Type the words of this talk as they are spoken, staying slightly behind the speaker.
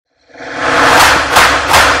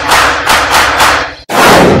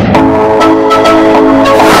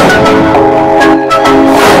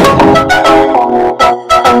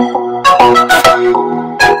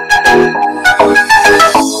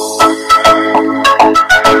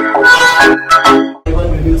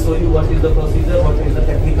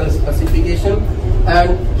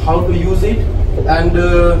and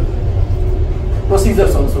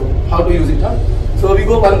procedures also, how to use it. So we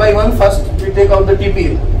go one by one. First we take out the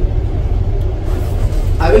TPA.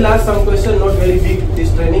 I will ask some question, not very big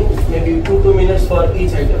this training, maybe 2 minutes for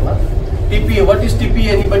each item. TPA, what is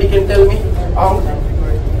TPA? Anybody can tell me?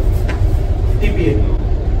 TPA.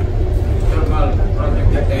 Thermal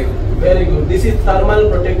protective. Very good. This is thermal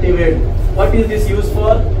protective aid. What is this used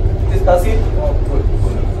for? Discuss it.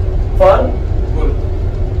 For?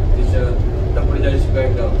 Temperature is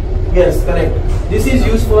going down. Yes, correct. This is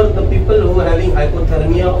used for the people who are having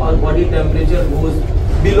hypothermia or body temperature goes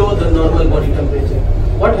below the normal body temperature.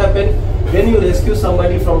 What happens when you rescue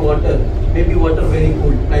somebody from water? Maybe water very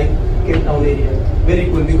cool, like Cape Town area, very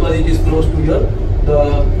cool because it is close to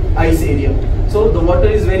the ice area. So the water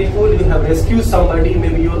is very cool. You have rescued somebody,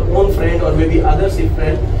 maybe your own friend or maybe other ship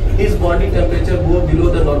friend. His body temperature goes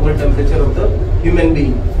below the normal temperature of the human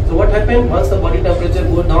being. So what happens? Once the body temperature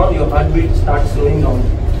goes down, your heartbeat starts slowing down.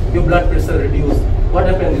 Your blood pressure reduces. What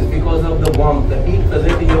happens is because of the warmth, the heat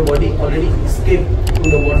present in your body already escaped to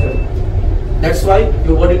the water. That's why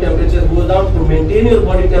your body temperature goes down. To maintain your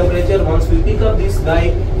body temperature, once we pick up this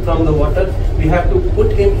guy from the water, we have to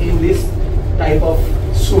put him in this type of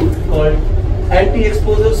suit called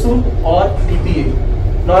anti-exposure suit or TPA.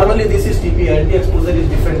 Normally this is TPA, anti-exposure is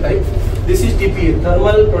different type. This is TPA,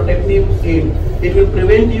 thermal protective aid. It will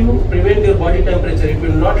prevent your body temperature. It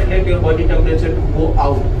will not let your body temperature to go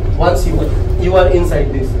out once you are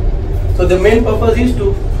inside this. So the main purpose is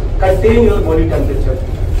to contain your body temperature.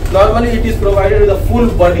 Normally it is provided with a full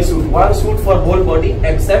body suit, one suit for whole body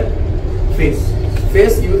except face.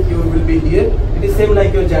 Face you will be here. It is same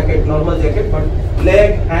like your jacket, normal jacket, but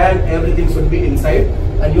leg, hand, everything should be inside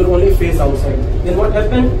and your only face outside. Then what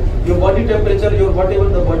happens? Your body temperature, whatever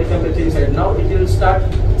the body temperature inside, now it will start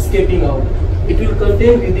escaping out. It will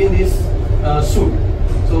contain within this suit.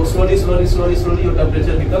 So slowly your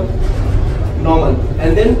temperature becomes normal.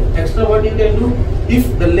 And then extra what you can do,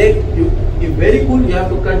 if the leg, if very cool, you have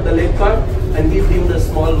to cut the leg part and give him the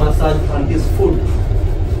small massage on his foot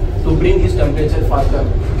to bring his temperature faster.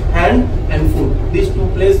 Hand and foot, these two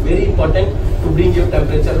places very important to bring your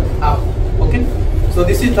temperature up. Okay, so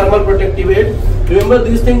this is thermal protective aid. Remember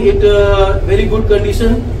this thing, it very good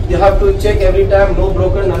condition. You have to check every time, no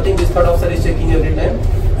broken, nothing. This third officer is checking every time.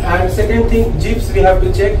 And second thing, jeeps we have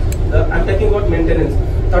to check. I'm talking about maintenance.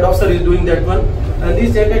 Third officer is doing that one. And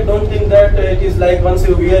this jacket, don't think that it is like once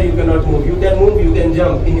you wear you cannot move. You can move, you can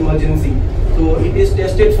jump in emergency. So it is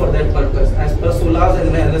tested for that purpose. As per SOLAS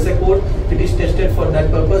and the LSA code, it is tested for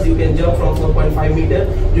that purpose. You can jump from 4.5 meter.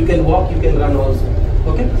 You can walk, you can run also.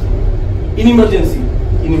 Okay? In emergency.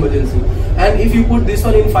 And if you put this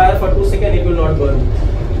one in fire for 2 seconds, it will not burn.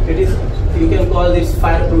 It is, you can call this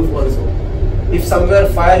fireproof also. If somewhere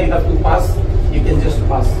fire you have to pass, you can just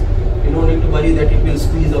pass. You don't need to worry that it will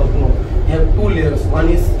squeeze out. No. You have two layers. One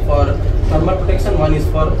is for thermal protection, one is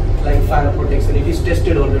for like fire protection. It is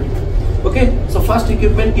tested already. Okay, so first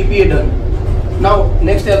equipment TPA done. Now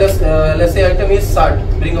next LSA item is SART.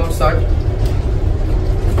 Bring out SART.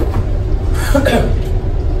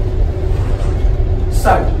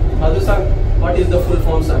 SART. Madhu-san, what is the full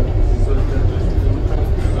form SART?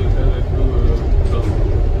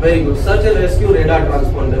 Very good. Search and rescue radar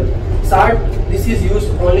transponder. SART, this is used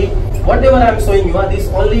only, whatever I am showing you, this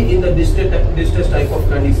only in the distress type of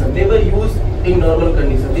condition. Never used in normal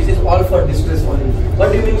condition. This is all for distress only.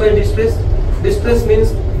 What do you mean by distress? Distress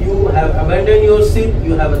means you have abandoned your ship,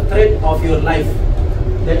 you have a threat of your life.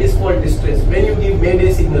 That is called distress. When you give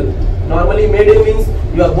mayday signal, normally mayday means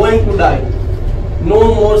you are going to die.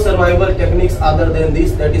 No more survival techniques other than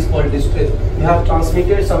this, that is called distress. You have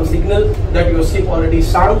transmitted some signal that your ship already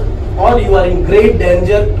sunk or you are in great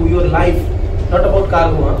danger to your life. Not about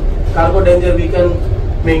cargo. Cargo danger we can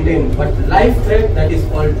maintain, but life threat, that is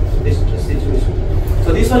called distress situation.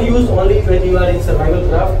 So this one used only when you are in survival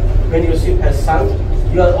craft, when your ship has sunk,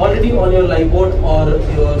 you are already on your lifeboat or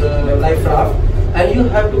your life raft and you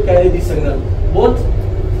have to carry this signal. Both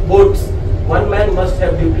boats, one man must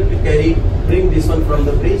have duty to bring this one from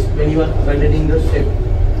the bridge when you are abandoning the ship.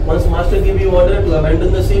 Once master give you order to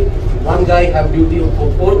abandon the ship, one guy have duty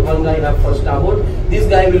for port, one guy have for starboard. This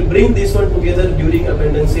guy will bring this one together during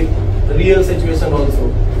abandon ship, real situation also.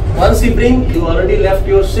 Once he bring, you already left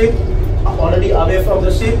your ship, already away from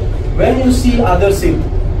the ship. When you see other ship,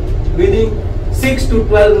 within 6 to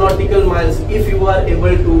 12 nautical miles, if you are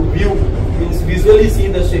able to view, means visually see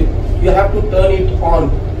the ship, you have to turn it on.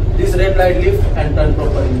 This red light lift and turn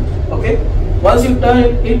properly. Okay? Once you turn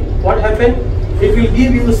it, what happens? It will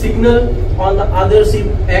give you a signal on the other ship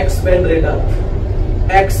X band radar.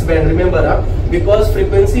 X band, remember, because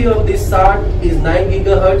frequency of this SART is 9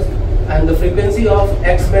 gigahertz and the frequency of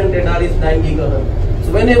X-band radar is 9 GHz.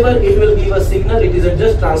 So whenever it will give a signal, it is a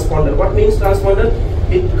just transponder. What means transponder?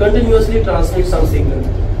 It continuously transmits some signal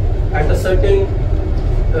at a certain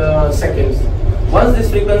seconds. Once this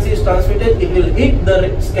frequency is transmitted, it will hit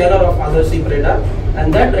the scanner of other ship radar,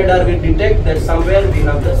 and that radar will detect that somewhere we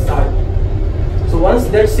have the SAT. So once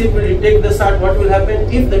that ship will detect the SAT, what will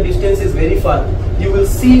happen? If the distance is very far, you will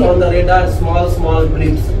see on the radar small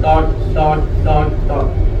blips, dot, dot, dot,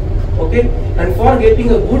 dot. Okay, and for getting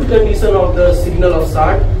a good condition of the signal of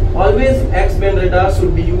SAT, always X-band radar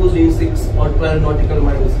should be used in 6 or 12 nautical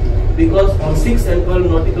miles, because on 6 and 12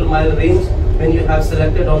 nautical mile range, when you have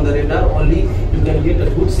selected on the radar, only you can get a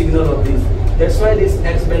good signal of this. That's why this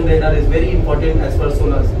X-band radar is very important as per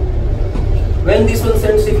sonars. When this one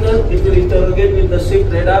sends signal, it will interrogate with the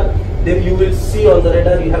ship radar. Then you will see on the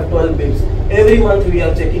radar you have 12 beams. Every month we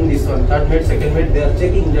are checking this one, third mate, second mate, they are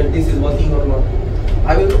checking that this is working or not.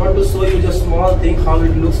 I will want to show you just small thing how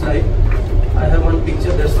it looks like. I have one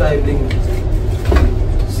picture, that's why I bring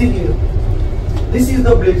it. See here. This is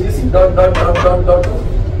the blade, you see dot, dot, dot, dot, dot, dot.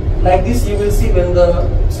 Like this you will see when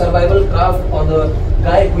the survival craft or the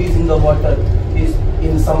guy who is in the water is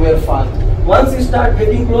in somewhere far. Once you start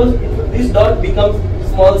getting close, this dot becomes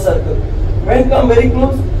small circle. When come very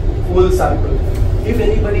close, full circle. If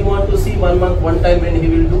anybody want to see 1 month, one time when he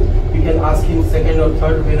will do, you can ask him second or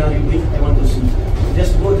third, when are you doing, I want to see.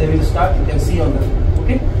 Just go, they will start, you can see on that.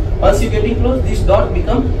 Okay. Once you getting close, this dot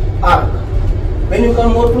become arc. When you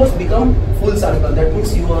come more close, become full circle. That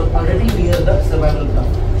means you are already near the survival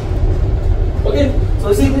craft. Okay,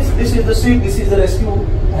 so see this is the ship, this is the rescue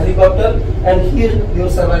helicopter, and here your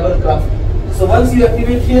survival craft. So once you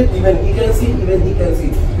activate here, even he can see, even he can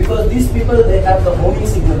see, because these people, they have the homing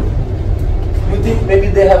signal. You think maybe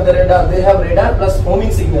they have the radar, they have radar plus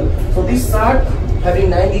homing signal. So this SAT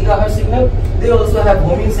having 9 GHz signal, they also have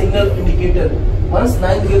homing signal indicator. Once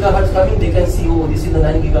 9 GHz coming, they can see, oh, this is the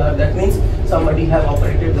 9 GHz. That means somebody have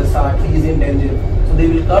operated the SAT, he is in danger. So they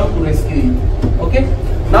will come to rescue you. Okay.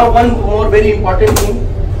 Now one more very important thing.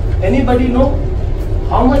 Anybody know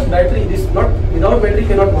how much battery this, not without battery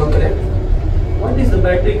cannot work, correct? What is the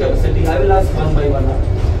battery capacity? I will ask one by one.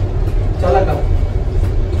 Chalaka.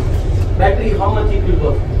 Battery, how much it will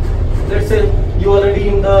work? Let's say you are already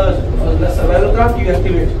in the survival craft, you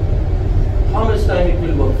activate. How much time it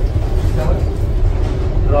will work?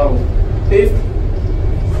 7? Wrong. 5th?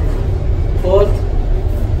 4th?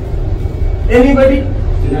 Anybody?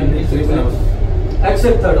 96 hours.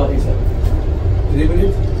 Except third officer. 3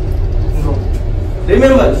 minutes? No.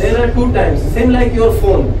 Remember, there are 2 times. Same like your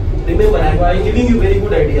phone. Remember, I am giving you very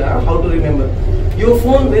good idea how to remember. Your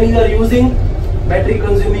phone, when you are using, battery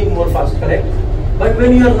consuming more fast, correct? But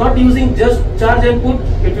when you are not using, just charge and put,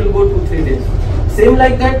 it will go 2-3 days. Same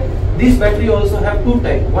like that, this battery also have 2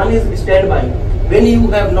 types. One is standby. When you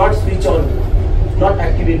have not switch on, not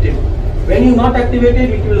activated. When you not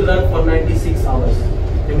activated, it will run for 96 hours.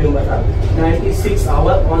 Remember, 96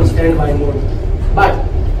 hours on standby mode. But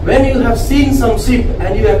when you have seen some ship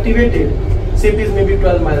and you activated, ship is maybe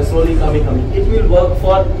 12 miles, slowly coming, it will work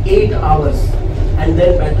for 8 hours and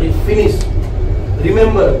then battery finished.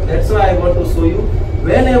 Remember, that's why I want to show you,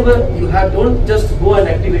 whenever you have, don't just go and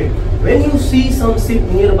activate. When you see some ship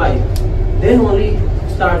nearby, then only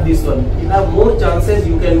start this one. You have more chances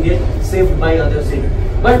you can get saved by other ship.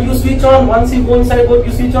 But you switch on, once you go inside boat,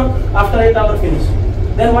 you switch on, after 8 hours finish.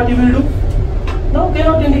 Then what you will do? Now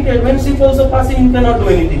cannot indicate. When ship also passing, you cannot do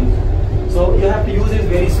anything. So you have to use it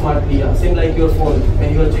very smartly. Yeah? Same like your phone.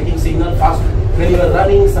 When you are checking signal fast, when you are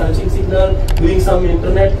running, searching signal, doing some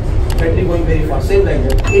internet, battery going very fast. Same like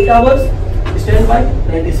that. 8 hours, standby,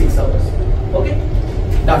 96 hours. Okay?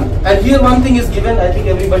 Done. And here one thing is given, I think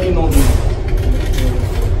everybody knows this.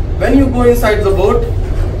 When you go inside the boat,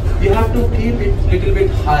 you have to keep it little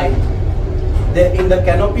bit high. Then in the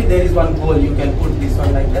canopy there is one hole, you can put this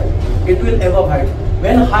one like that. It will above height.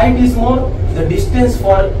 When height is more, the distance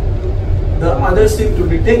for the other ship to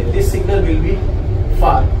detect this signal will be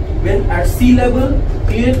far. When at sea level,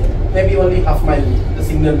 clear, maybe only half mile, the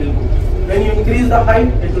signal will go. When you increase the height,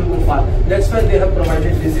 it will go far. That's why they have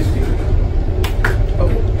provided this system.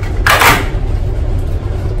 Okay.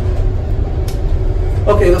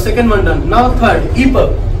 Okay, the second one done. Now third,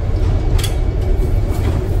 EPUB.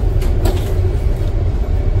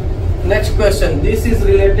 Next question. This is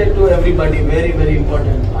related to everybody. Very, very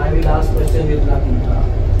important. I will ask question with nothing.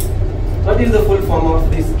 What is the full form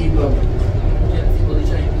of this EPUB?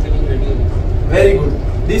 Very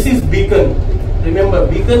good. This is beacon. Remember,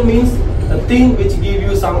 beacon means a thing which give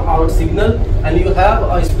you some out signal, and you have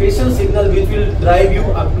a special signal which will drive you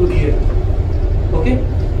up to the air. Okay.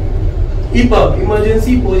 EPIB,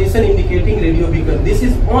 emergency position indicating radio beacon. This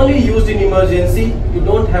is only used in emergency. You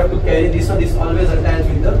don't have to carry this one. This is always attached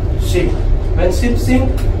with the ship. When ship sink,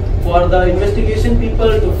 for the investigation people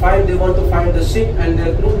to find, they want to find the ship and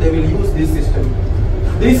their crew, they will use this system.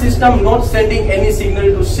 This system not sending any signal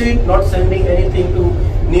to ship, not sending anything to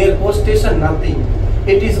near coast station, nothing.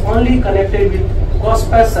 It is only connected with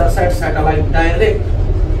COSPAS satellite direct.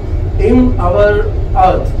 In our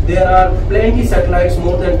Earth, there are plenty satellites,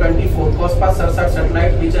 more than 24 COSPAS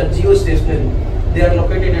satellites which are geostationary. They are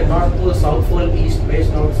located at North Pole, South Pole, East,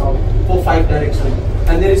 West, North, South, 4-5 directions.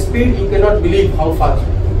 And their speed, you cannot believe how fast.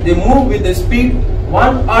 They move with the speed,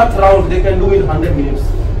 one Earth round they can do in 100 minutes.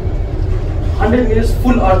 100 minutes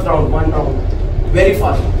full Earth round, one round. Very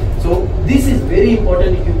fast. So this is very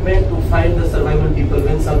important equipment to find the survival people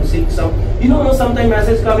when some sick, you know, sometimes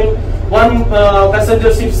message coming, one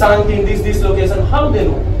passenger ship sank in this location. How they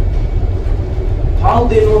know? How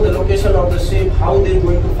they know the location of the ship? How they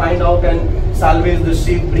going to find out and salvage the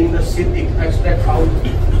ship, bring the ship, extract out?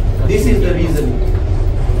 This is the reason.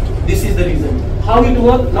 This is the reason. How it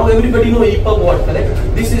works? Now everybody know EPIB what,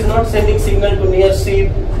 correct? This is not sending signal to near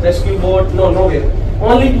ship, rescue boat, no, nowhere.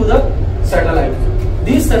 Only to the satellite.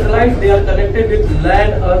 These satellites, they are connected with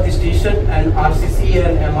land earth station and RCC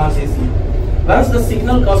and MRCC. Once the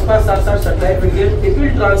signal COSPAS satellite will get, it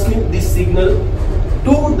will transmit this signal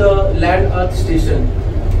to the land earth station.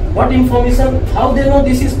 What information? How they know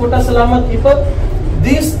this is Kota Salamat EPIB?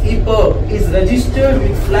 This EPIB is registered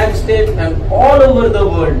with flag state and all over the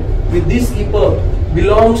world. With this EPIB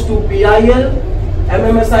belongs to PIL,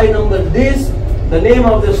 MMSI number this. The name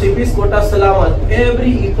of the ship is Kota Salamat.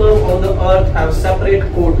 Every EPIB on the earth have separate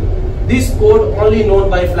code. This code only known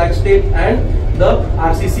by flag state and the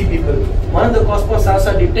RCC people. Once the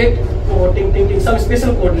COSPAS detect some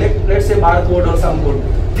special code, let's say barcode or some code.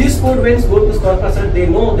 This code when go to COSPAS, they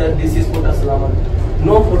know that this is Kota Salamat.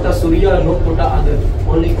 No Kota Surya, no Kota other,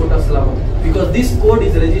 only Kota Salamat. Because this code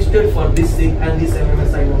is registered for this ship and this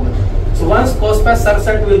MMSI number. So once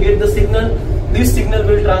COSPAS will get the signal, this signal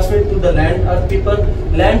will transmit to the land earth people.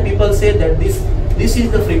 Land people say that this is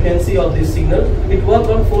the frequency of this signal. It works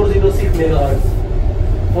on 406 megahertz,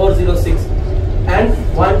 406 and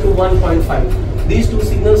 1 to 1.5. These two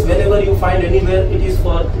signals, whenever you find anywhere, it is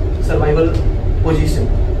for survival position.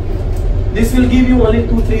 This will give you only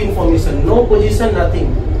 2-3 information. No position,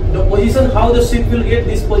 nothing. The position, how the ship will get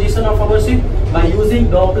this position of our ship? By using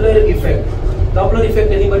Doppler effect. Doppler effect,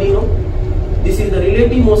 anybody know? This is the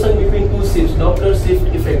relative motion between two ships, Doppler shift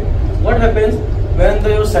effect. What happens when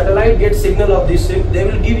your satellite gets signal of this ship? They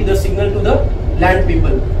will give the signal to the land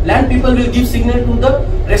people. Land people will give signal to the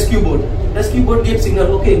rescue boat. Rescue boat gets signal.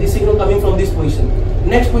 Okay, this signal coming from this position.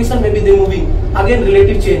 Next position, maybe they moving. Again,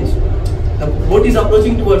 relative change. The boat is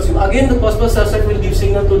approaching towards you. Again, the COSPAS satellite will give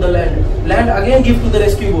signal to the land. Land again give to the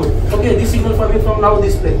rescue boat. Okay, this signal coming from now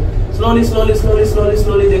this place. Slowly,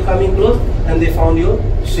 they coming close and they found your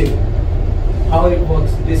ship. How it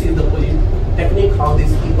works? This is the technique how this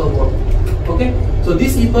EPIB works. Okay, so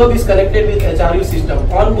this EPIB is connected with HRU system.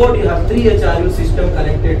 On board you have 3 HRU system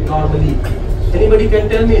connected normally. Anybody can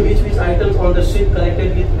tell me which items on the ship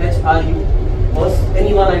connected with HRU? Was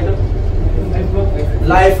any one item?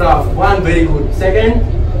 Life raft, one, very good. Second,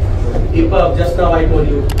 EPIB, just now I told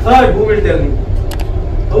you. Third, who will tell me?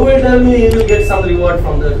 Who will tell me he will get some reward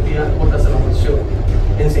from the Kota Salamat show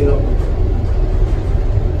in Singapore?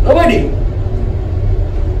 Nobody?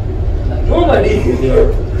 Nobody?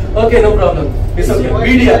 Okay, no problem. It's okay.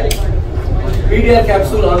 VDR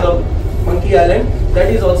capsule on the Monkey Island,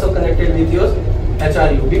 that is also connected with your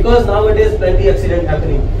HRU. Because nowadays plenty accident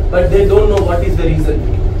happening, but they don't know what is the reason.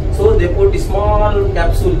 So they put a small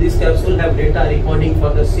capsule. This capsule have data recording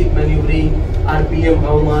for the ship maneuvering, RPM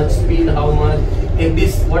how much, speed how much, if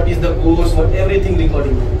this, what is the course, what everything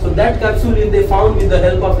recording. So that capsule, if they found with the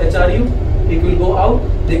help of HRU, it will go out.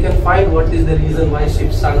 They can find what is the reason why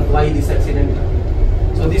ship sank, why this accident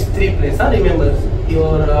happened. So these 3 places, remember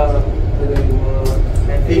your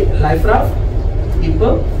life raft,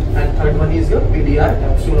 EPIB, and third one is your VDR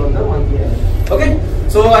capsule on the Monkey Island. Okay,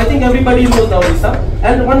 so I think everybody knows now this.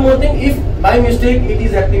 And one more thing, if by mistake it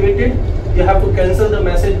is activated, you have to cancel the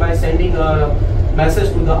message by sending a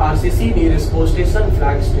message to the RCC nearest post station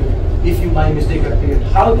flag state. If you by mistake activate.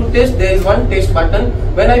 How to test? There is one test button.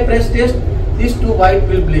 When I press test, these 2 white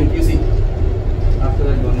will blink. You see. After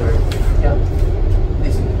that, one white. Yeah.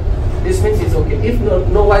 This means it's okay. If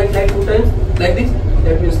no white like 2 times like this,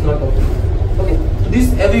 that means not okay. Okay. So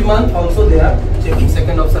this every month also they are checking.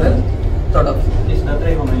 Second officer and third officer. This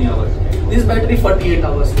battery how many hours? This battery 48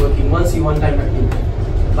 hours working once you one time activate.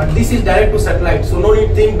 But this is direct to satellite, so no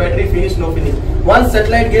need think battery finish, no finish. Once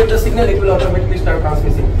satellite gave the signal, it will automatically start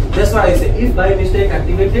transmitting. That's why I say, if by mistake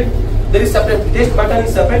activated, there is separate, this button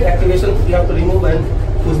is separate, activation you have to remove and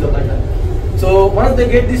push the button. So once they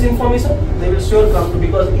get this information, they will sure come to,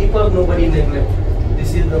 because EPUB nobody neglect.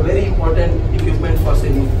 This is the very important equipment for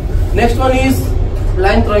sailing. Next one is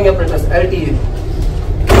line throwing apparatus, LTA.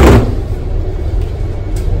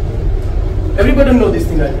 Everybody know this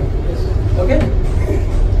thing, I think. Okay?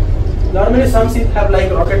 Normally some ships have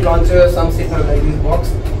like rocket launcher, some ships have like this box.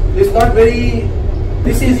 This is not very,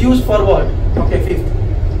 this is used for what? Okay, fifth.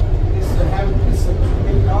 This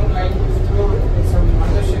big long line to throw some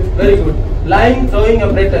other ship. Very good. Line throwing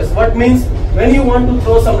apparatus. What means when you want to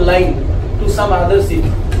throw some line to some other ship,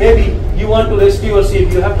 maybe you want to rescue your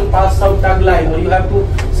ship, you have to pass some tug line, or you have to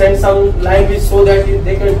send some line which so that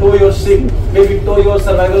they can tow your ship, maybe tow your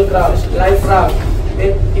survival craft, life raft.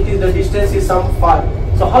 It is the distance is some far.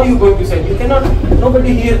 So how you going to send? You cannot,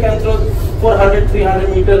 nobody here can throw 400, 300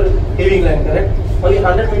 meter heavy line, correct? Only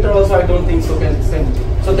 100 meter also I don't think so can send.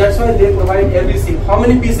 So that's why they provide every ship. How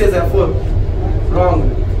many pieces are 4? Wrong.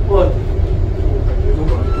 4.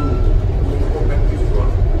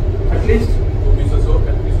 At least?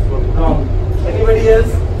 Wrong. Anybody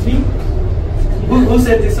else? 3? Who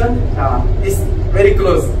said this one? It's very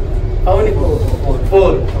close. How many?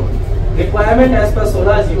 4. Requirement as per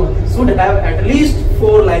SOLAS, you should have at least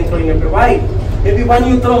 4 line throwing apparatus. Why? Maybe one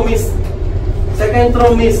you throw miss, second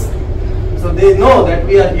throw miss. So they know that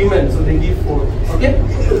we are human, so they give 4. Okay?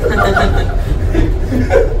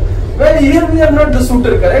 Well, here we are not the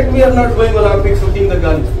shooter, correct? We are not going Olympics shooting the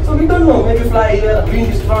gun. So we don't know. Maybe fly here,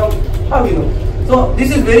 wind is strong. How we know? So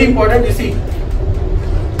this is very important. You see,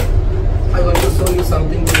 I want to show you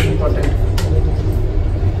something very important.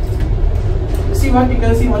 See what you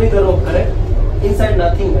can see, only the rope, correct? Inside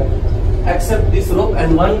nothing except this rope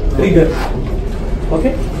and one trigger.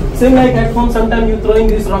 Okay? Same like at home, sometimes you throwing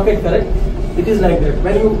this rocket, correct? It is like that.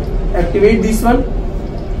 When you activate this one,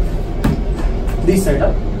 this side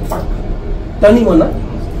up, turning on.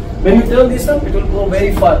 When you turn this one, it will go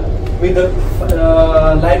very far. With the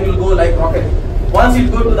line will go like rocket. Once it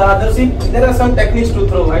go to the other ship, there are some techniques to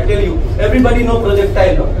throw. I tell you, everybody know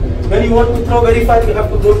projectile. No? When you want to throw very far, you have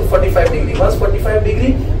to go to 45 degree. Once 45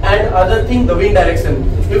 degree, and other thing, the wind direction.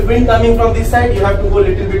 If wind coming from this side, you have to go a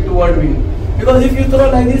little bit toward wind. Because if you throw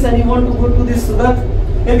like this and you want to go to this sugar,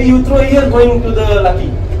 maybe you throw here going to the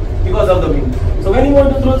lucky because of the wind. So when you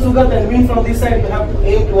want to throw sugar and wind from this side, you have to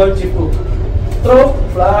aim towards ship hook. Throw,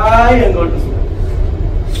 fly and go to sugar.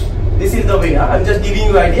 This is the way. I'm just giving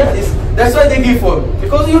you idea. That's why they give 4.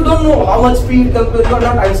 Because you don't know how much speed, you are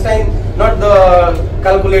not Einstein, not the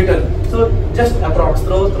calculator. So just approx,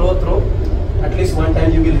 throw. At least one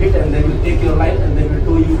time you will hit and they will take your line and they will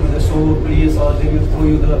tow you to the shore place, or they will throw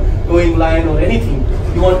you the towing line or anything.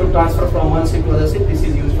 You want to transfer from one ship to other ship, this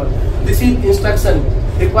is used for. This is instruction.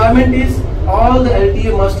 Requirement is all the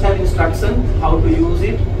LTA must have instruction how to use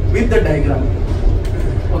it with the diagram.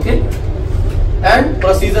 Okay? And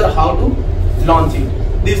procedure how to launch it.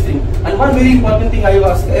 This thing. And one very important thing I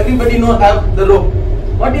ask, everybody know have the rope.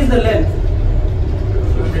 What is the length?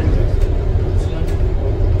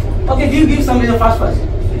 Okay, give some fast.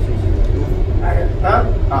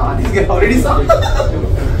 This guy already saw.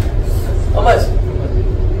 How much?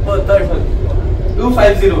 Oh, third one.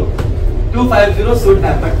 250. 250 should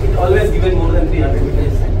have, but it always given more than 300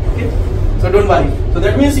 meters. Okay? So don't worry. So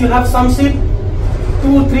that means you have some ship,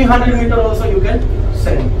 200-300 meter also you can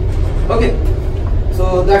send. Okay.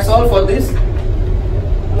 So that's all for this.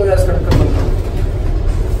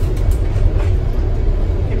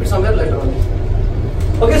 Keep it somewhere later on.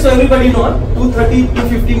 Okay, so everybody know 230,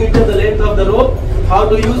 250 meter the length of the rope. How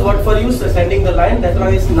to use, what for use, sending the line. That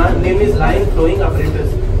one is name is line throwing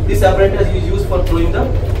apparatus. This apparatus is used for throwing the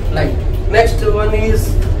line. Next one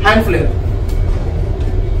is hand flare.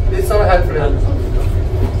 This is our hand flare.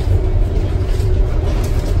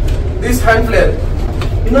 This hand flare.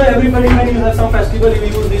 You know, everybody when you have some festival, you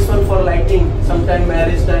use this one for lighting. Sometime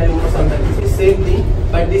marriage time or something. This is same thing,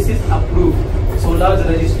 but this is approved. SOLAS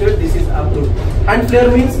registered. This is approved. Hand flare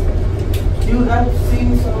means you have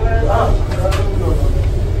seen somewhere.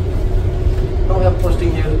 No, we are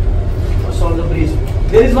posting here. On the bridge.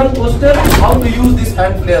 There is one poster how to use this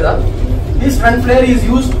hand flare. This hand flare is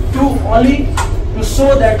used to only to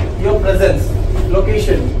show that your presence,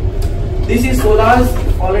 location. This is SOLAS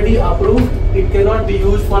already approved. It cannot be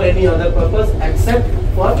used for any other purpose except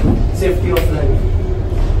for safety of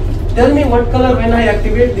life. Tell me what color when I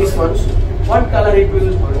activate this one. What color it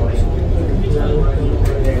will?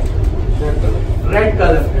 Red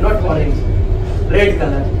color, not orange. red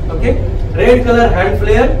color. Okay, red color hand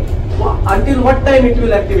flare. Until what time it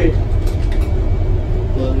will activate?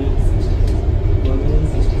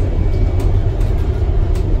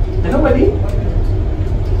 Nobody?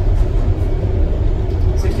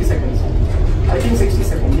 60 seconds. I think 60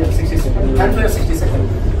 seconds. Yeah, 60 seconds. Hand flare 60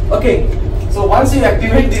 seconds. Okay. So once you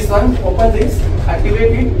activate this one, open this,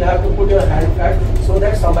 activate it, you have to put your hand flat so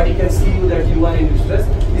that somebody can see you that you are in distress.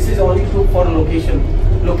 This is only for location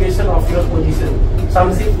of your position.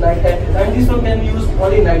 Some zip night time, and this one can be used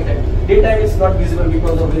only night time. Daytime is not visible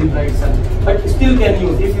because of very bright sun, but still can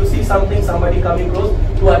use. If you see something, somebody coming close,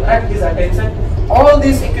 to attract his attention. All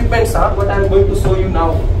these equipments are what I am going to show you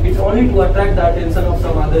now. It's only to attract the attention of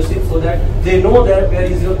some other ship so that they know that where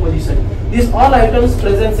is your position. These all items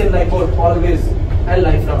present in lifeboat always and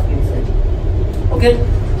life raft inside. Okay.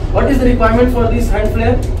 What is the requirement for this hand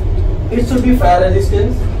flare? It should be fire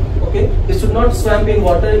resistance. Okay. It should not swamp in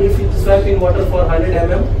water. If it swamp in water for 100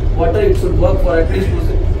 mm water, it should work for at least 2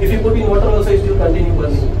 seconds. If you put in water also, it will continue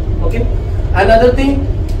burning. Okay. Another thing,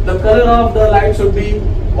 the color of the light should be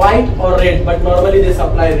white or red, but normally they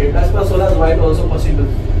supply red. As per solar, white also possible.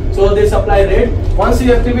 So they supply red. Once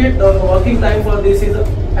you activate, the working time for this is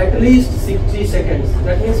at least 60 seconds.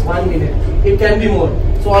 That means 1 minute. It can be more.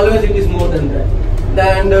 So always it is more than that.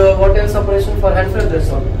 And what else operation for hand flare? That's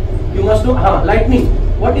all. You must know lightning.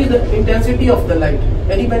 What is the intensity of the light?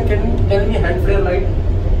 Anyone can tell me hand flare light?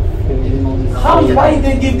 How? Why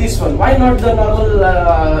they give this one? Why not the normal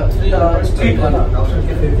street one?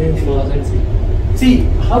 See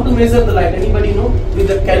how to measure the light. Anybody know? With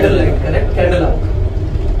the candle light, correct? Candle arc.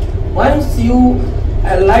 Once you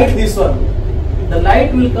light this one, the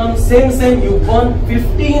light will come same. You burn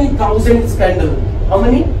 15,000 candle. How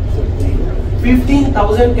many?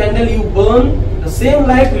 15,000 candle you burn. The same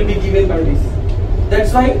light will be given by this.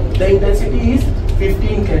 That's why the intensity is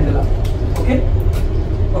 15 candle arc. Okay.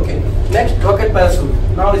 Okay. Next, rocket parachute.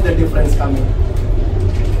 Now is the difference coming.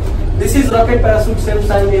 This is rocket parachute. Same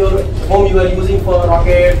time your home you are using for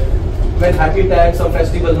rocket when happy tags or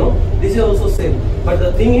festival. No, this is also same. But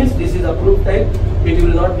the thing is, this is approved type. It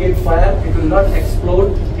will not get fire. It will not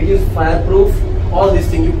explode. It is fireproof. All these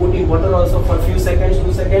things you put in water also for few seconds,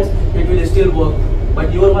 2 seconds, it will still work.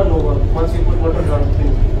 But your one no work. Once you put water, not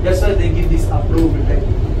finish. That's why they give this approved type.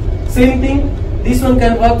 Same thing. This one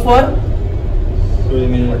can work for.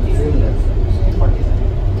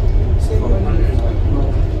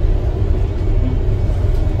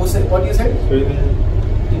 What you said?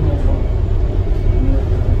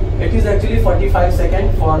 It is actually 45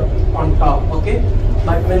 seconds for on top. Okay,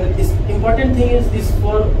 but when this important thing is this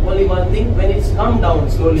for only one thing. When it's come down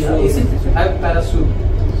slowly, is it have parachute?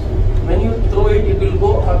 When you throw it, it will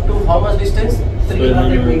go up to how much distance?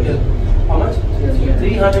 300 meters. How much?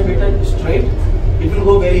 300 meters straight. It will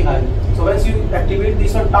go very high. So once you activate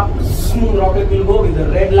this one, top rocket will go with the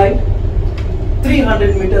red light,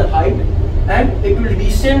 300 meter height, and it will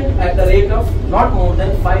descend at the rate of not more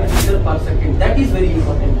than 5 meters per second. That is very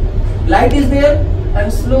important. Light is there,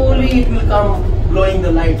 and slowly it will come blowing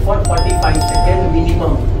the light for 45 seconds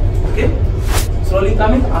minimum. Okay, slowly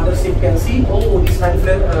coming. Other ship can see. Oh, this hand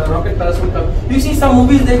flare rocket parachute come. You see some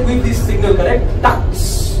movies they give this signal, correct?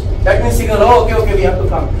 That means signal. Oh, okay, we have to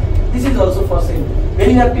come. This is also for same.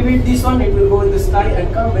 When you activate this one, it will go in the sky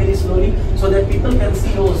and come very slowly so that people can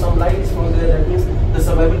see, oh, some light is from there. That means the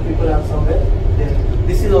survival people are somewhere there.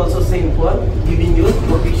 This is also same for giving you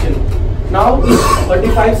location. Now,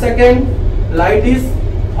 45 seconds, light is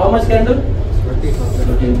how much candle?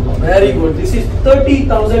 30,000. Very good. This is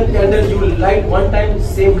 30,000 candle. You will light one time,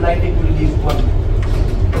 same light it will give one.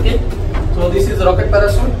 Okay. So this is rocket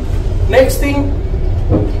parachute. Next thing.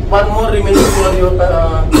 One more remaining for your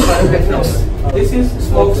techniques. This is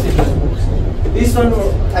smoke signal. This one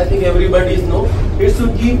I think everybody know. It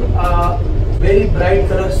should give a very bright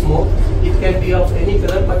color smoke. It can be of any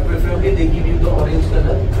color, but preferably they give you the orange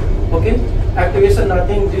color. Okay. Activation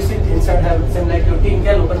nothing. This is inside have same like your tin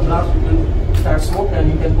can open blast. It will start smoke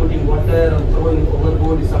and you can put in water or throw in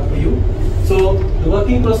overboard. It's up to you. So the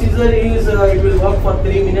working procedure is it will work for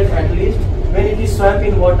 3 minutes at least. When it is swamped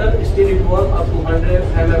in water, still it works up to 100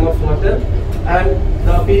 mm of water, and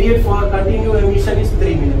the period for continuous emission is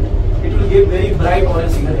 3 minutes. It will give very bright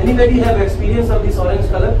orange signal. Anybody have experience of this orange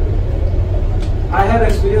color? I have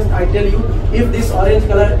experience. I tell you, if this orange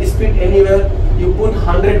color is fit anywhere, you put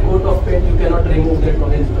 100 coat of paint, you cannot remove that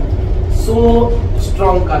orange color. So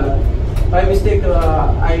strong color. By mistake,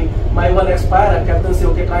 my one expired. Captain say,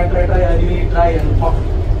 okay, try. I really try and pop.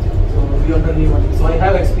 So we order new one. So I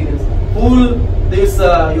have experience. Pull this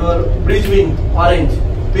your bridge wing orange.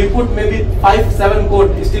 We put maybe 5-7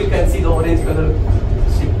 coat, you still can see the orange color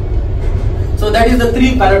ship. So that is the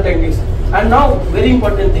 3 pyrotechnics. And now very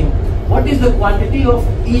important thing, what is the quantity of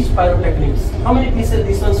each pyrotechnics? How many pieces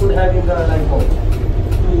this one should have in the lifeboat?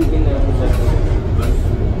 2 in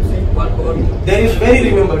There is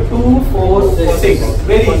very, remember, 2, 4, 6,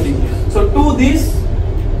 very easy. So 2 this,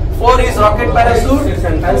 4 is rocket parachute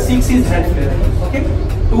and 6 is hand flare. Okay,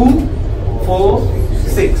 2, 4,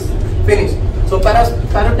 6, finish. So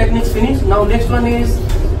pyrotechnics finished. Now next one is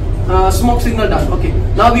smoke signal done. Okay,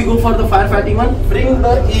 now we go for the firefighting one. Bring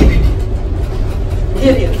the EBD.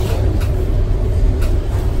 Here.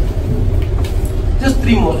 Just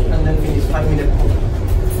 3 more and then finish. 5 minutes more.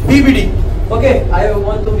 EBD. Okay, I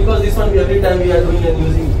want to, because this one every time we are doing and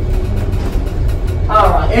using.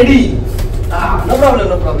 Eddie. No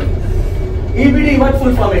problem. EBD, what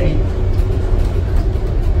full form Eddie?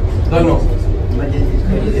 Don't know.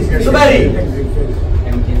 Subari.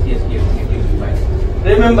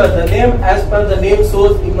 Remember the name, as per the name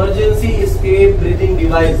shows, emergency escape breathing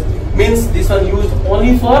device. Means this one used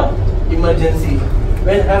only for emergency.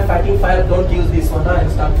 When have fighting fire, don't use this one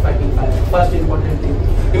and start fighting fire. First important thing.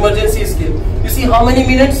 Emergency escape. You see how many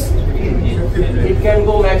minutes? It can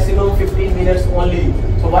go maximum 15 minutes only.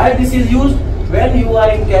 So why this is used? When you are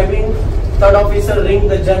in cabin, third officer ring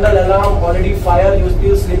the general alarm, already fire, you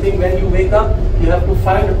still sleeping. When you wake up, you have to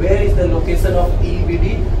find where is the location of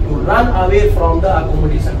EBD to run away from the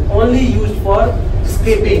accommodation. Only used for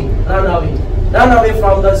escaping, run away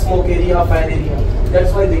from the smoke area, fire area.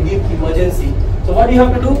 That's why they give emergency. So what you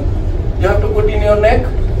have to do? You have to put in your neck.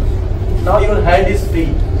 Now your hand is free,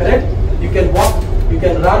 correct? You can walk, you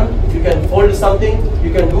can run, you can hold something,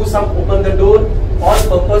 you can do some, open the door. All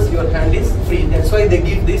purpose, your hand is free. That's why they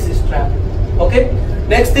give this strap. Okay.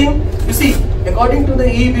 Next thing, you see, according to the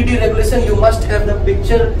EBD regulation, you must have the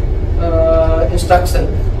picture instruction.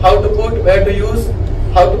 How to put, where to use,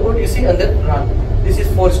 how to put, you see, and then run. This is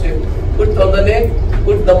 4 steps. Put on the neck,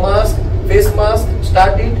 put the mask, face mask,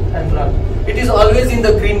 start it and run. It is always in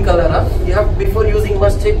the green color. You have, before using,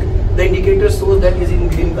 must check the indicator shows that is in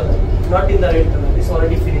green color, not in the red color. It's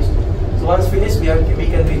already finished. So once finished, we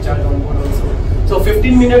can recharge on board also. So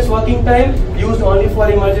 15 minutes working time, used only for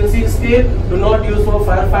emergency escape, do not use for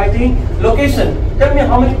firefighting. Location, tell me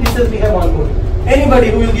how many pieces we have on board. Anybody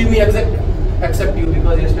who will give me exact, except you,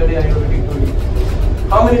 because yesterday I already told you.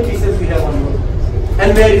 How many pieces we have on board?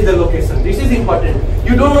 And where is the location? This is important.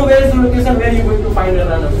 You don't know where is the location, where you are going to find a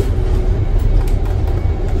runaway.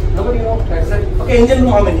 Nobody knows exact. Okay, engine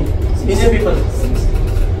room how many? Engine people.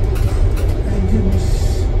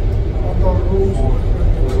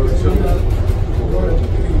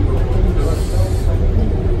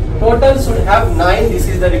 Total should have 9, this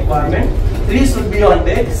is the requirement. 3 should be on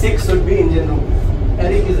deck, 6 should be engine room.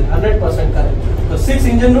 Eric is 100% correct. So 6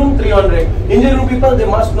 engine room, 3 on deck. Engine room people, they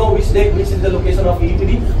must know which deck, which is the location of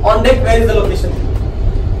EBD. On deck, where is the location?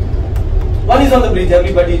 One is on the bridge,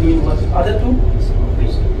 everybody is doing one. Other 2?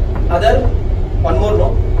 Other? One more,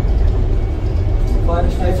 no? Fire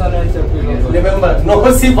station and safety locker. Remember,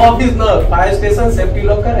 no ship office, no. Fire station, safety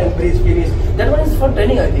locker and bridge finish. That one is for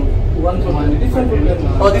training, I think.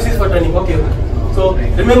 Oh, this is for training, okay. So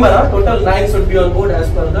remember, total 9 should be on board as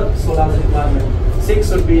per the SOLAS requirement. 6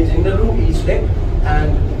 should be in engine room, each deck,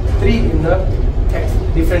 and 3 in the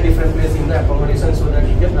different place in the accommodation so that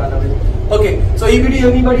you can run away. Okay, so EBD,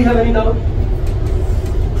 anybody have any doubt?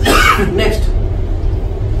 Next,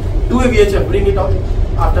 2A VHF, bring it out.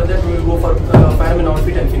 After that, we will go for fireman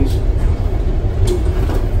outfit and finish.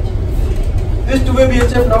 This 2A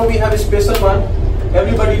VHF, now we have a special one.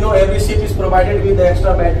 Everybody know every ship is provided with the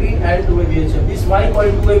extra battery and 2A VHF. This why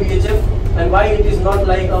called 2A VHF and why it is not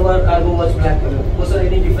like our cargo watch black color. Was there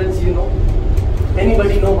any difference you know?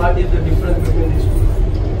 Anybody know what is the difference between these two?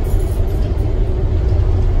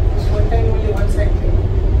 One time only one side.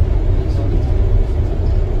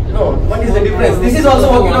 No, what is the difference? This is also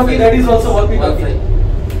walkie-talkie, that is also walkie-talkie.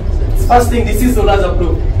 First thing, this is SOLAS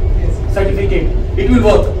approved certificate. It will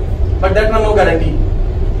work, but that one no guarantee.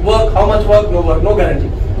 Work, how much work, no work, no guarantee.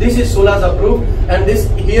 This is SOLAS approved, and this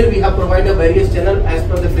here we have provided various channel as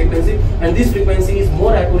per the frequency, and this frequency is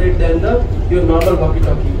more accurate than your normal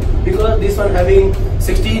walkie-talkie, because this one having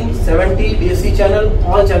 16, 70 DSC channel,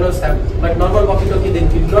 all channels have, but normal walkie-talkie they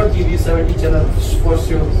will not give you 70 channels for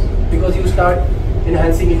sure, because you start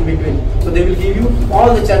enhancing in between. So they will give you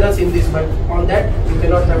all the channels in this, but on that you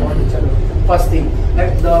cannot have all the channels. First thing,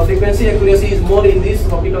 like the frequency accuracy is more in this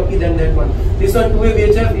walkie-talkie than that one. This one 2A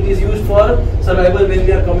VHF, it is used for survival when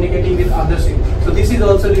we are communicating with other ship. So this is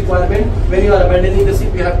also requirement. When you are abandoning the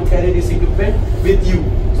ship, you have to carry this equipment with you.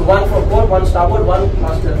 So one from port, one starboard, one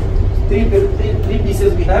master. Three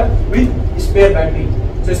pieces we have with spare battery.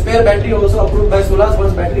 So spare battery also approved by Solas.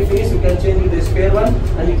 Once battery finish, you can change with the spare one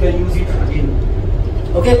and you can use it again.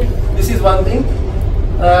 Okay, this is one thing.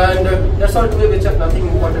 And that's all today, which have nothing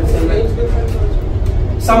important.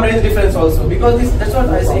 Some range difference also, because that's what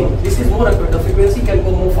I say. This is more accurate. The frequency can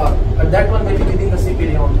go more far, but that one may be within the CP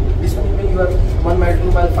area only. This one, when you have 1 mile,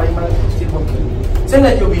 2 mile, 5 mile, still working. Same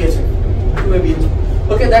like your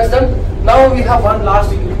BHF. Okay, that's done. Now we have one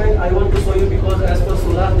last equipment I want to show you, because as per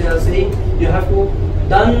Solar they are saying you have to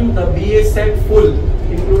done the BA set full,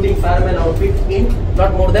 including fireman outfit in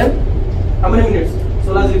not more than how many minutes?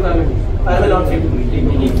 Solar's requirement. Fireman outfit.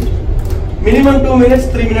 Minimum 2 minutes,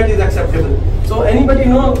 3 minutes is acceptable. So anybody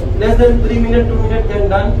know less than 3 minutes, 2 minutes can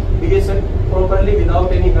done BA set properly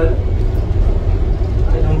without any help?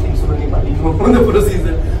 I don't think so anybody know the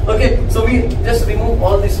procedure. Okay, so we just remove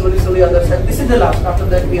all this slowly other side. This is the last. After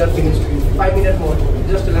that we are finished. 5 minutes more.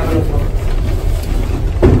 Just 11 o'clock.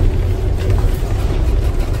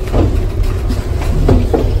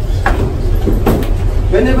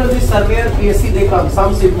 Whenever the surveyor PSC they come,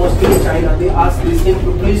 some ship mostly in China, they ask this thing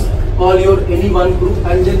to please call your any one group,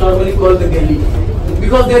 and they normally call the galley.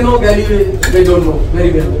 Because they know galley, they don't know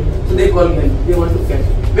very well. So they call galley. They want to catch.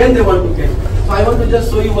 When they want to catch. So I want to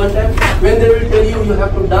just show you one time when they will tell you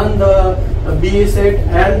have to done the BA set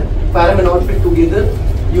and fireman outfit together.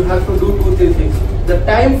 You have to do 2-3 things. The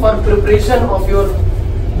time for preparation of your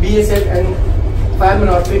BA set and fireman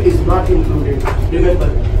outfit is not included. Remember.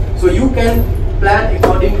 So you can plan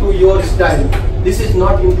according to your style. This is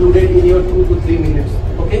not included in your 2 to 3 minutes.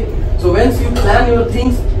 Okay. So once you plan your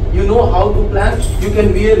things, you know how to plan. You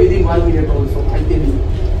can wear within 1 minute also. I tell you.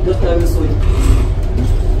 Just I will show you.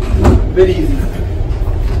 Very easy.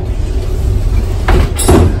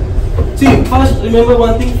 See, first remember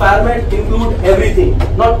one thing, fireman include everything,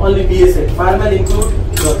 not only BA set. Fireman include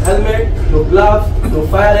your helmet, your gloves, your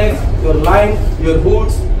fire axe, your line, your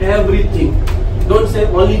boots, everything. Don't say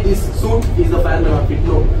only this suit is the fireman outfit.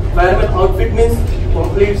 No. Fireman outfit means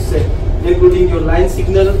complete set, including your line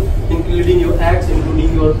signal, including your axe,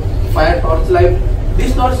 including your fire torchlight.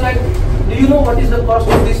 This torchlight, do you know what is the cost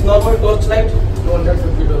of this normal torchlight?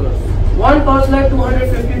 $250. One torchlight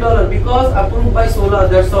 $250 because approved by Solar,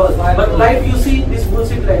 that's all. But light, you see this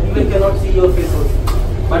bullshit light, you cannot see your face also.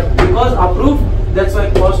 But because approved, that's why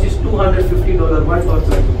cost is $250 one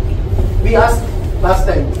torchlight. We asked last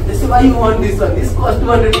time, this is why you want this one. This cost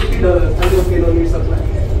 $250. And okay, no need supply.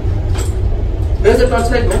 Where's the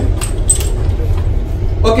torchlight, man?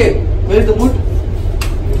 Okay, where is the boot?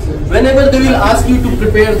 Whenever they will ask you to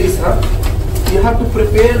prepare this, you have to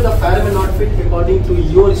prepare the fireman outfit according to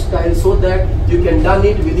your style so that you can done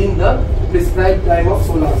it within the prescribed time of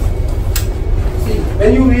Solar. See,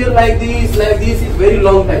 when you wear like this, it's very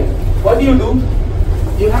long time. What do?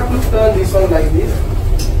 You have to turn this one like this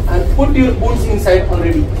and put your boots inside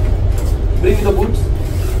already. Bring the boots.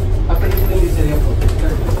 After you put in this area first.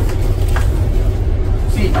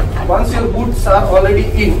 See, once your boots are already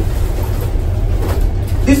in,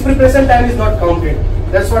 this preparation time is not counted.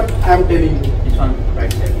 That's what I am telling you. This one,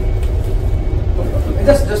 right side.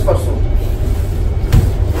 Just for show.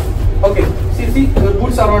 Okay. See, your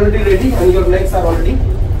boots are already ready and your legs are already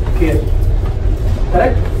here.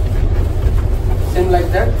 Correct? Same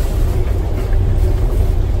like that.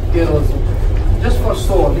 Here also. Just for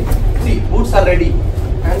show only. See, boots are ready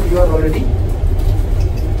and you are already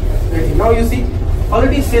ready. Now you see,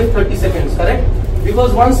 already saved 30 seconds. Correct?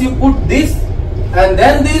 Because once you put this and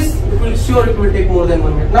then this, it will take more than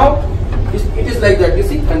 1 minute. Now it is like that, you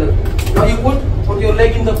see, handle. Now you put your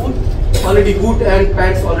leg in the boot, already boot and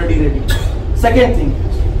pants already ready. Second thing,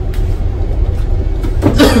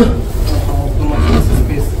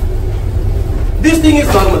 this thing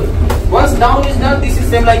is normal. Once down is done, this is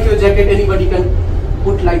same like your jacket, anybody can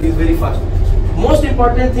put like this very fast. Most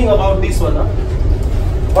important thing about this one,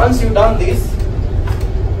 once you done this,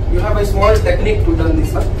 you have a small technique to done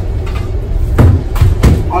this.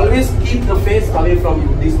 Always keep the face away from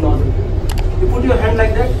you, this nozzle. You put your hand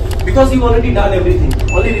like that, because you already done everything,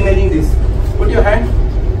 only remaining this. Put your hand,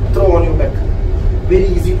 throw on your back. Very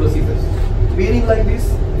easy procedure. Wearing like this,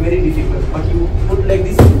 very difficult. But you put like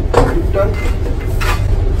this, you turn,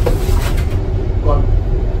 gone.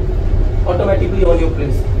 Automatically on your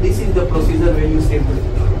place. This is the procedure when you save your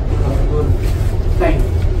time.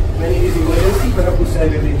 When it is emergency, you have to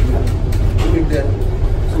save everything. Put it there.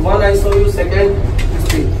 So one I show you, second,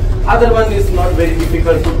 other one is not very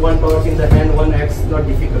difficult. Put one torch in the hand, one axe, not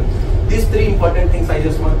difficult. These three important things I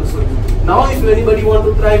just want to show you. Now if anybody want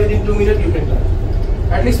to try within 2 minutes, you can try.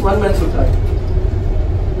 At least one man should try.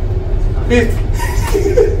 Please.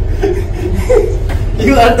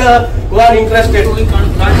 You are the one interested. So we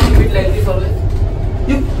can't keep it like this always?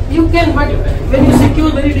 You You can, but when you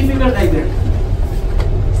secure, very difficult like that.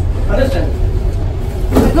 Understand?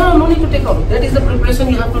 No need to take out. That is the preparation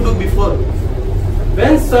you have to do before.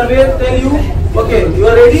 When surveyor tell you, okay, you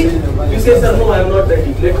are ready, you say, sir, no, I am not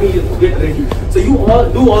ready. Let me get ready. So you all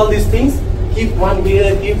do all these things. Keep one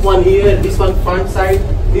here, this one front side,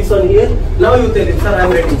 this one here. Now you tell him, sir, I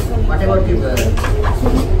am ready. What about taking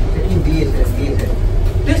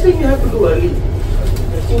DSS? Testing you have to do early.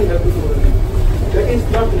 Testing you have to do early. That is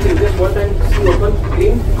not just one time see open,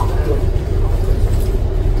 green.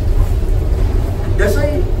 That's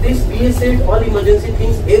why this DSA, all emergency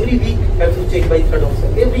things, every week have to check by third officer.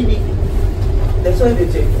 Every week. That's why they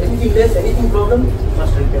check. Anything less, anything problem,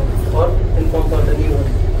 must repair or inform for the new one.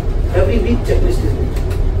 Every week checklist is there.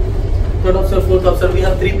 Third officer, fourth officer, we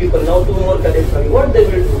have 3 people. Now 2 more cadets coming. What they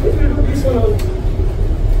will do? They will do this one only.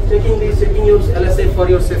 Checking this, checking your LSA for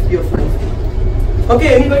your safety of life.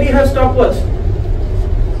 Okay, anybody have stopwatch?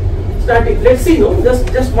 Start it. Let's see, no?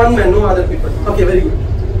 Just one man, no other people. Okay, very good.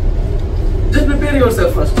 Just prepare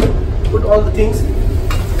yourself first. Put all the things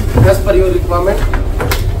as per your requirement.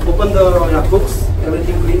 Open the books,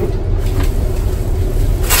 everything clean it.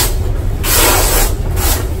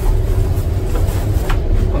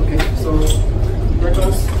 Okay, so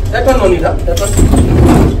that one no need, huh? That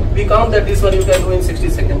one. We count that this one you can do in 60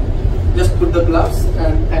 seconds. Just put the gloves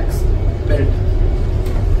and axe belt.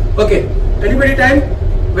 Okay, anybody time?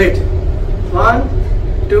 Wait. 1,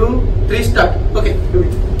 2, 3, start. Okay, do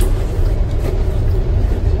it.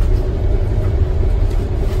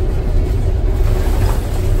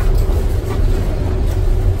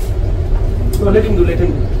 So let him do.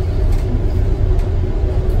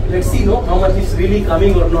 Let's see, no, how much is really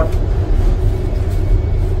coming or not.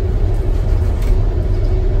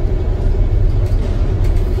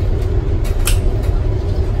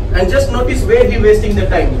 And just notice where he wasting the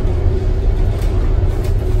time.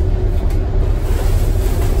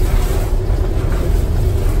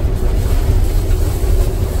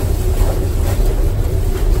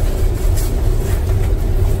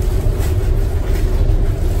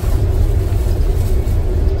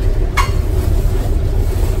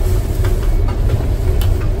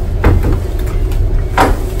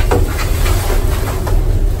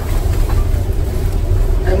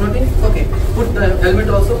 Helmet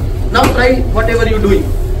also. Now try whatever you're doing.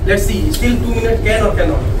 Let's see. Still 2 minutes can or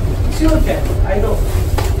cannot? Sure can. I know.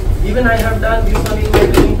 Even I have done this one in my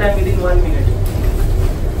training time within 1 minute.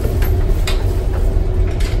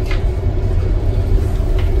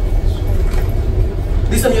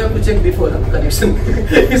 This one you have to check before connection.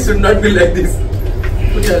 It should not be like this.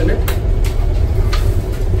 Put your helmet.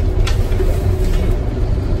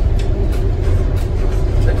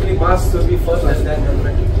 Actually mask should be first and then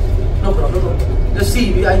helmet. No problem. Just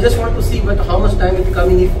see, I just want to see but how much time is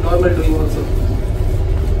coming if normal doing also.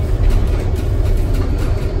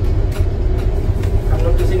 I'm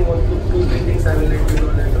noticing 1, 2, 3 things I will let you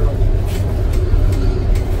know later on.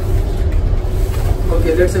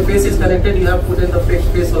 Okay, let's say face is connected, you have put in the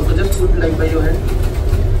face also, just put like by your hand.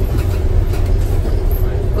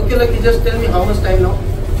 Okay, like you just tell me how much time now?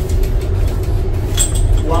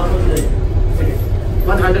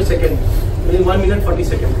 100 seconds. Maybe 1 minute 40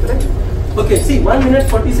 seconds, correct? Okay, see 1 minute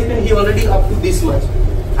 40 seconds he already up to this much.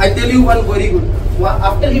 I tell you one very good.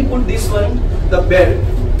 After he put this one, the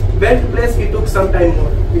belt place he took some time more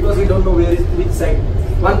because he don't know where is which side.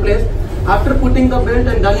 One place. After putting the belt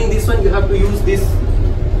and done this one, you have to use this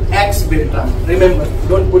axe belt. Remember,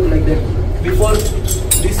 don't put like that. Before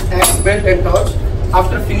this axe belt and torch,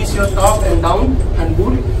 after finish your top and down and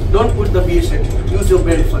boot, don't put the BA set. Use your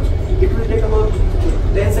belt first. It will take about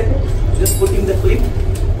 10 seconds. Just putting the clip.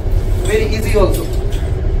 Very easy also.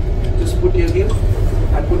 Just put here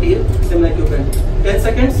and put here, same like your belt. 10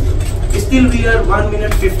 seconds. Still we are 1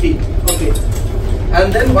 minute 50. Okay.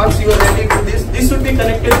 And then once you are ready to this should be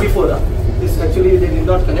connected before. This actually they did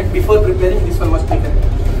not connect. Before preparing, this one must be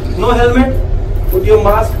connected. No helmet. Put your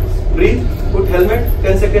mask. Breathe. Put helmet.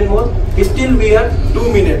 10 seconds more. Still we are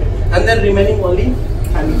 2 minutes. And then remaining only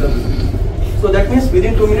hand gloves. So that means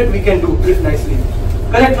within 2 minutes we can do it nicely.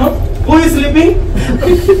 Correct, no? Who is sleeping?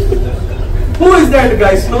 Who is that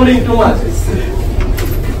guy snoring too much?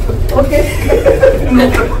 Okay.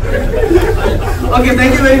 Okay,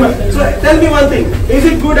 thank you very much. So tell me one thing. Is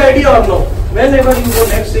it good idea or no? Whenever you go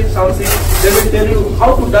next shift, sound shift, they will tell you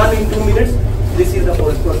how to done in 2 minutes. This is the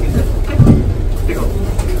procedure.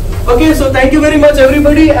 Okay, so thank you very much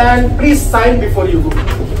everybody and please sign before you go.